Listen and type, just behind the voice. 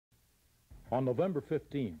On November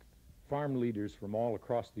 15th, farm leaders from all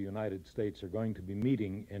across the United States are going to be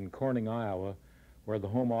meeting in Corning, Iowa, where the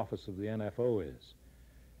home office of the NFO is.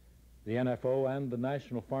 The NFO and the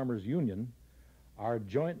National Farmers Union are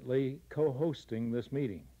jointly co-hosting this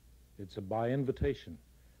meeting. It's by invitation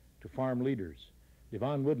to farm leaders.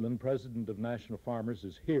 Devon Woodland, president of National Farmers,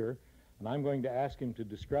 is here, and I'm going to ask him to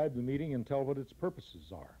describe the meeting and tell what its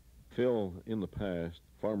purposes are. Phil, in the past,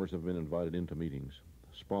 farmers have been invited into meetings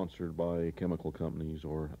sponsored by chemical companies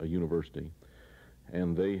or a university,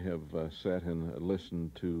 and they have sat and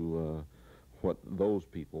listened to what those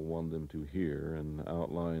people want them to hear and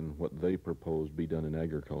outline what they propose be done in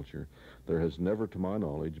agriculture. There has never, to my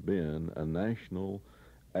knowledge, been a national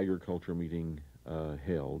agriculture meeting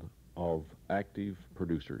held of active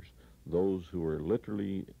producers, those who are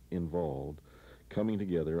literally involved, coming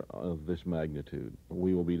together of this magnitude.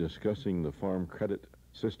 We will be discussing the farm credit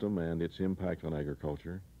system and its impact on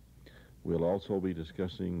agriculture. We'll also be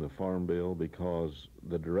discussing the Farm Bill because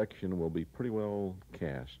the direction will be pretty well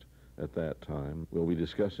cast at that time. We'll be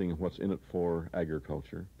discussing what's in it for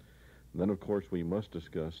agriculture. Then, of course, we must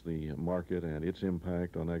discuss the market and its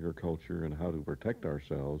impact on agriculture and how to protect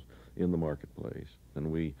ourselves in the marketplace.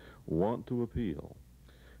 And we want to appeal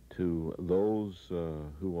to those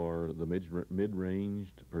who are the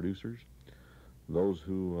mid-ranged producers, those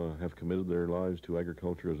who have committed their lives to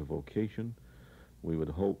agriculture as a vocation. We would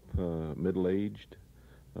hope middle-aged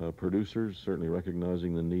producers, certainly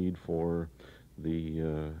recognizing the need for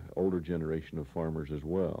the older generation of farmers as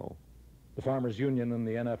well. The Farmers Union and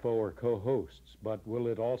the NFO are co-hosts, but will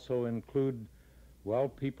it also include, well,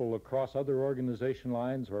 people across other organization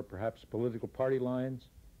lines or perhaps political party lines?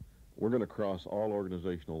 We're going to cross all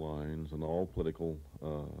organizational lines and all political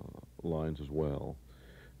lines as well.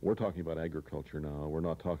 We're talking about agriculture now. We're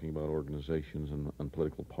not talking about organizations and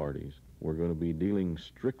political parties. We're going to be dealing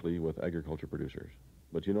strictly with agriculture producers.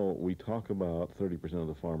 But, you know, we talk about 30% of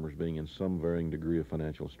the farmers being in some varying degree of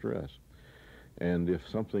financial stress. And if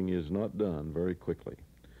something is not done very quickly,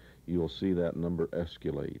 you'll see that number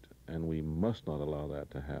escalate. And we must not allow that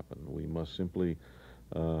to happen. We must simply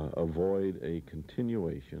avoid a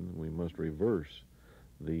continuation. We must reverse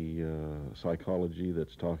the psychology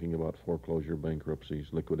that's talking about foreclosure, bankruptcies,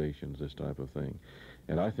 liquidations, this type of thing.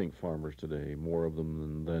 And I think farmers today, more of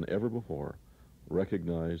them than ever before,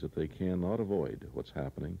 recognize that they cannot avoid what's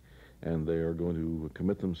happening, and they are going to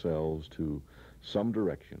commit themselves to some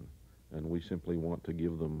direction. And we simply want to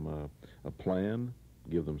give them a plan,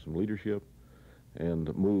 give them some leadership,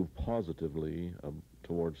 and move positively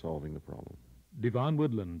toward solving the problem. Devon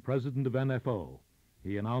Woodland, president of NFO.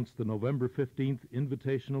 He announced the November 15th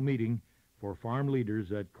invitational meeting for farm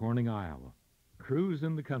leaders at Corning, Iowa. Crews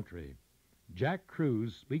in the country. Jack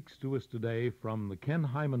Crews speaks to us today from the Ken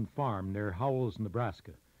Hyman farm near Howells,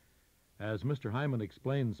 Nebraska. As Mr. Hyman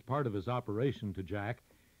explains part of his operation to Jack,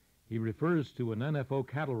 he refers to an NFO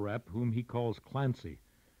cattle rep whom he calls Clancy.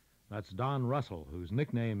 That's Don Russell, whose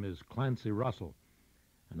nickname is Clancy Russell.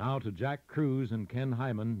 And now to Jack Crews and Ken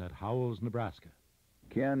Hyman at Howells, Nebraska.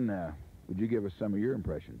 Ken, would you give us some of your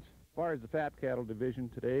impressions? As far as the fat cattle division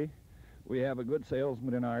today, we have a good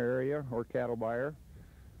salesman in our area, or cattle buyer,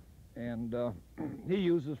 and he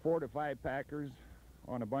uses 4 to 5 packers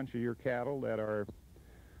on a bunch of your cattle that are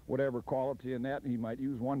whatever quality in that. He might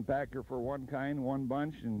use 1 packer for one kind, one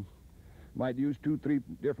bunch, and might use 2, 3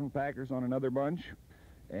 different packers on another bunch.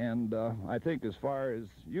 And I think as far as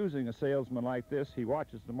using a salesman like this, he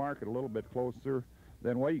watches the market a little bit closer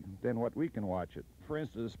than what we can watch it. For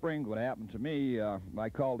instance, this spring, what happened to me, I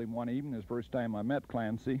called him one evening, his first time I met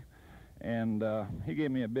Clancy, and he gave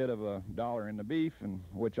me a bid of $1 in the beef, and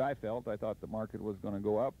which I thought the market was going to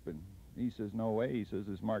go up, and he says, no way. He says,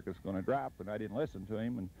 this market's going to drop, and I didn't listen to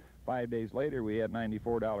him, and 5 days later, we had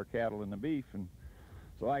 $94 cattle in the beef, and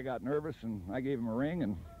so I got nervous, and I gave him a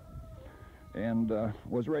ring, and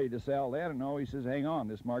was ready to sell that, and no, he says, hang on,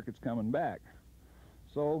 this market's coming back.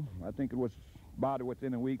 So I think it was about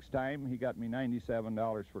within a week's time, he got me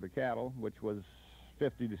 $97 for the cattle, which was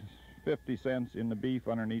 50 cents in the beef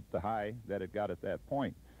underneath the high that it got at that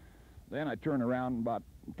point. Then I turned around about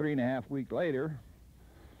 3.5 weeks later,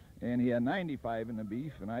 and he had 95 in the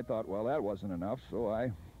beef, and I thought, well, that wasn't enough, so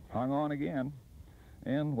I hung on again.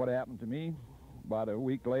 And what happened to me, about a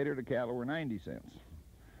week later, the cattle were 90 cents.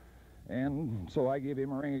 And so I gave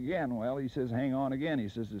him a ring again. Well, he says, hang on again. He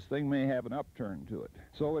says, this thing may have an upturn to it.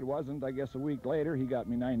 So it wasn't, I guess, a week later, he got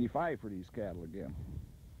me 95 for these cattle again.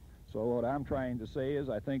 So what I'm trying to say is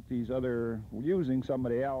I think these other, using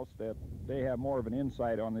somebody else, that they have more of an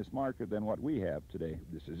insight on this market than what we have today.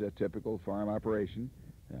 This is a typical farm operation.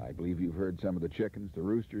 I believe you've heard some of the chickens, the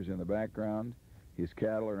roosters in the background. His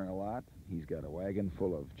cattle are in a lot. He's got a wagon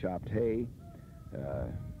full of chopped hay.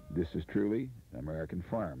 This is truly an American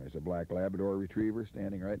farm. There's a black Labrador retriever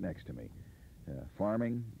standing right next to me.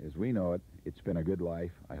 Farming, as we know it, it's been a good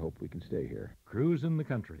life. I hope we can stay here. Cruise in the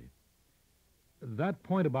country. That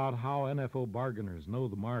point about how NFO bargainers know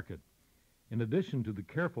the market, in addition to the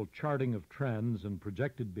careful charting of trends and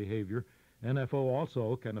projected behavior, NFO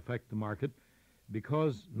also can affect the market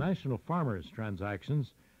because national farmers'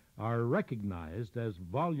 transactions are recognized as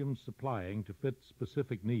volume supplying to fit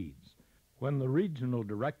specific needs. When the regional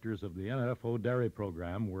directors of the NFO dairy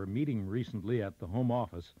program were meeting recently at the home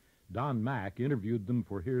office, Don Mack interviewed them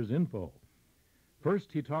for Here's Info. First,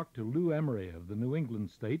 he talked to Lou Emery of the New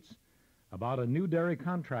England states about a new dairy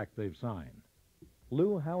contract they've signed.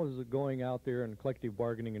 Lou, how is it going out there in collective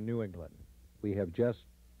bargaining in New England? We have just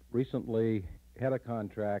recently had a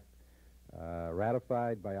contract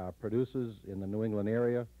ratified by our producers in the New England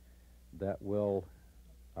area that will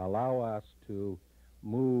allow us to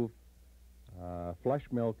move flush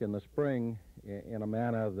milk in the spring in a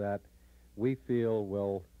manner that we feel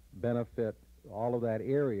will benefit all of that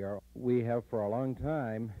area. We have for a long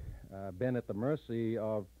time been at the mercy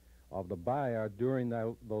of the buyer during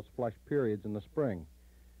those flush periods in the spring.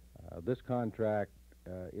 This contract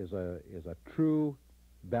is a true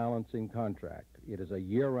balancing contract. It is a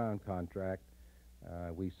year-round contract.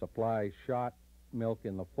 We supply shot milk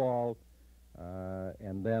in the fall,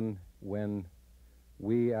 and then when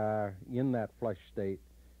we are in that flush state,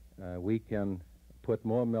 we can put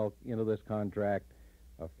more milk into this contract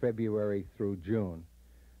February through June.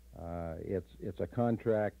 It's a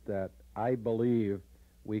contract that I believe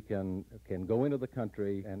we can go into the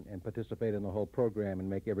country and participate in the whole program and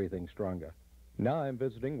make everything stronger. Now I'm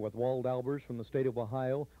visiting with Walt Albers from the state of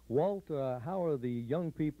Ohio. Walt, how are the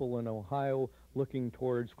young people in Ohio looking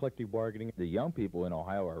towards collective bargaining? The young people in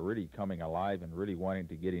Ohio are really coming alive and really wanting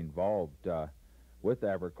to get involved with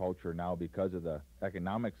agriculture now because of the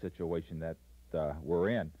economic situation that we're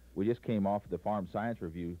in. We just came off the Farm Science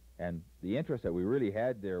Review, and the interest that we really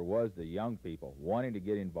had there was the young people wanting to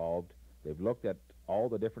get involved. They've looked at all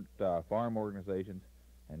the different farm organizations,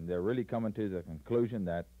 and they're really coming to the conclusion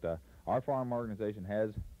that our farm organization has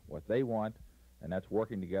what they want, and that's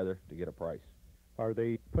working together to get a price. Are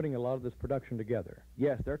they putting a lot of this production together?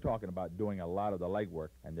 Yes, they're talking about doing a lot of the legwork,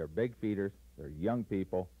 and they're big feeders, they're young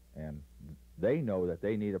people, and they know that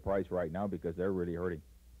they need a price right now because they're really hurting.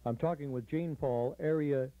 I'm talking with Gene Paul,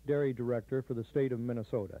 Area Dairy Director for the state of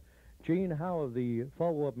Minnesota. Gene, how have the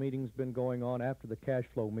follow-up meetings been going on after the cash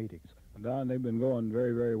flow meetings? Don, they've been going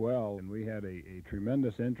very, very well, and we had a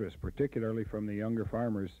tremendous interest, particularly from the younger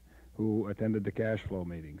farmers who attended the cash flow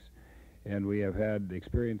meetings. And we have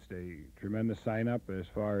experienced a tremendous sign-up as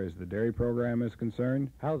far as the dairy program is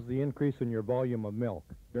concerned. How's the increase in your volume of milk?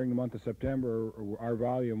 During the month of September, our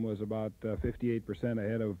volume was about 58%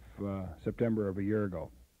 ahead of September of a year ago.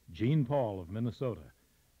 Gene Paul of Minnesota.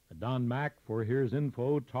 Don Mack for Here's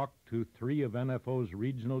Info talked to three of NFO's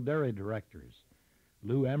regional dairy directors: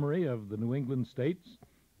 Lou Emery of the New England states,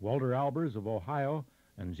 Walter Albers of Ohio,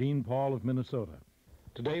 and Gene Paul of Minnesota.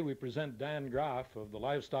 Today we present Dan Graff of the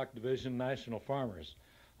Livestock Division National Farmers.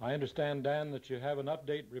 I understand, Dan, that you have an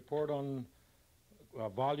update report on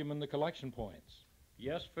volume in the collection points.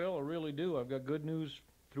 Yes, Phil, I really do. I've got good news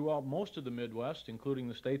throughout most of the Midwest, including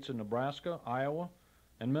the states of Nebraska, Iowa,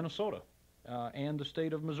 and Minnesota, and the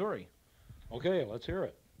state of Missouri. Okay, let's hear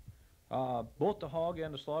it. Both the hog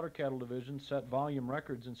and the slaughter cattle divisions set volume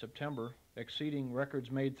records in September, exceeding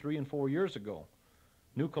records made 3 and 4 years ago.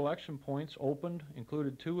 New collection points opened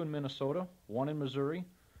included 2 in Minnesota, 1 in Missouri,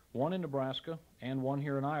 1 in Nebraska, and 1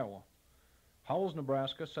 here in Iowa. Howells,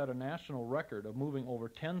 Nebraska set a national record of moving over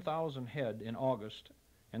 10,000 head in August,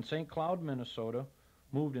 and St. Cloud, Minnesota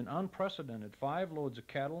moved an unprecedented 5 loads of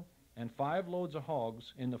cattle and 5 loads of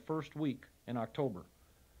hogs in the first week in October.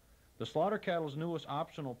 The slaughter cattle's newest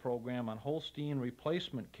optional program on Holstein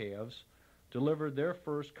replacement calves delivered their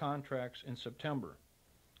first contracts in September.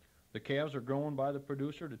 The calves are grown by the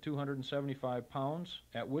producer to 275 pounds,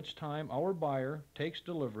 at which time our buyer takes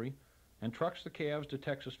delivery and trucks the calves to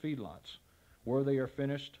Texas feedlots, where they are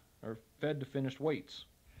fed to finished weights.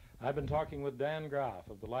 I've been talking with Dan Graff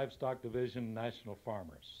of the Livestock Division National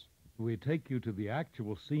Farmers. We take you to the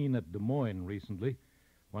actual scene at Des Moines recently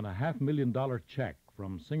when a $500,000 check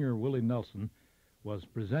from singer Willie Nelson was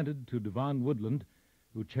presented to Devon Woodland,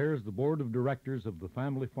 who chairs the board of directors of the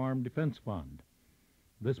Family Farm Defense Fund.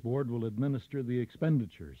 This board will administer the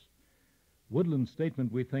expenditures. Woodland's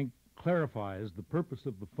statement, we think, clarifies the purpose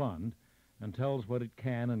of the fund and tells what it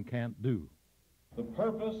can and can't do. The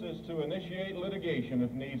purpose is to initiate litigation,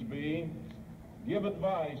 if needs be, give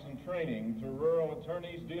advice and training to rural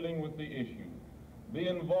attorneys dealing with the issue, be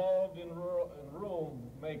involved in rule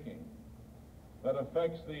making that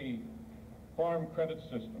affects the farm credit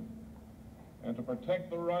system, and to protect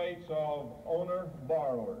the rights of owner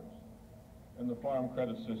borrowers in the farm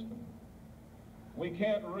credit system. We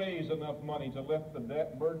can't raise enough money to lift the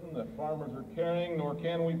debt burden that farmers are carrying, nor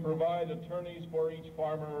can we provide attorneys for each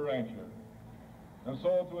farmer or rancher. And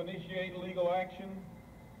so to initiate legal action,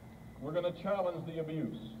 we're going to challenge the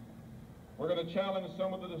abuse. We're going to challenge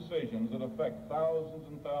some of the decisions that affect thousands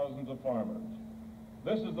and thousands of farmers.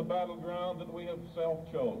 This is the battleground that we have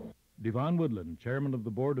self-chose. Devon Woodland, chairman of the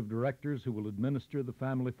board of directors who will administer the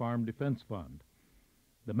Family Farm Defense Fund.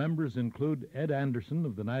 The members include Ed Anderson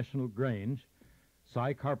of the National Grange,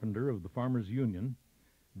 Cy Carpenter of the Farmers Union,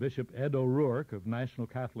 Bishop Ed O'Rourke of National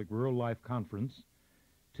Catholic Rural Life Conference,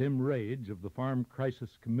 Tim Rage of the Farm Crisis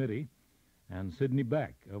Committee, and Sidney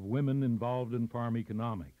Beck of Women Involved in Farm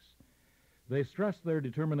Economics. They stress their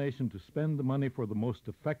determination to spend the money for the most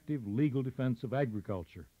effective legal defense of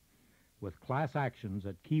agriculture, with class actions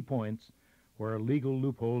at key points where legal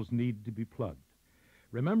loopholes need to be plugged.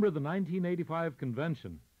 Remember the 1985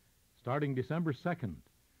 convention, starting December 2nd.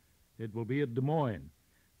 It will be at Des Moines.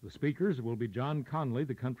 The speakers will be John Conley,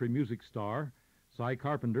 the country music star, Cy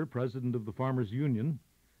Carpenter, president of the Farmers Union,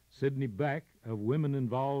 Sidney Beck of Women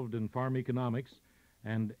Involved in Farm Economics,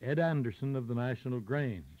 and Ed Anderson of the National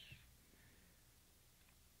Grange.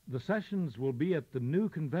 The sessions will be at the new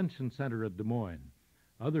convention center at Des Moines.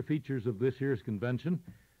 Other features of this year's convention,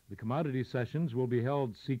 the commodity sessions will be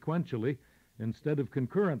held sequentially instead of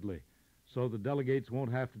concurrently, so the delegates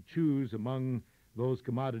won't have to choose among those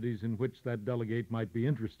commodities in which that delegate might be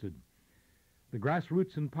interested. The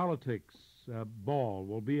Grassroots in Politics ball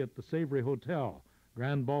will be at the Savory Hotel,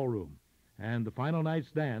 Grand Ballroom, and the final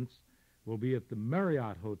night's dance will be at the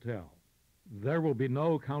Marriott Hotel. There will be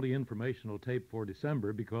no county informational tape for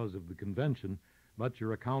December because of the convention, but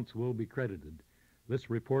your accounts will be credited. This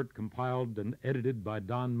report compiled and edited by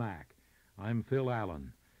Don Mack. I'm Phil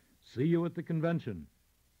Allen. See you at the convention.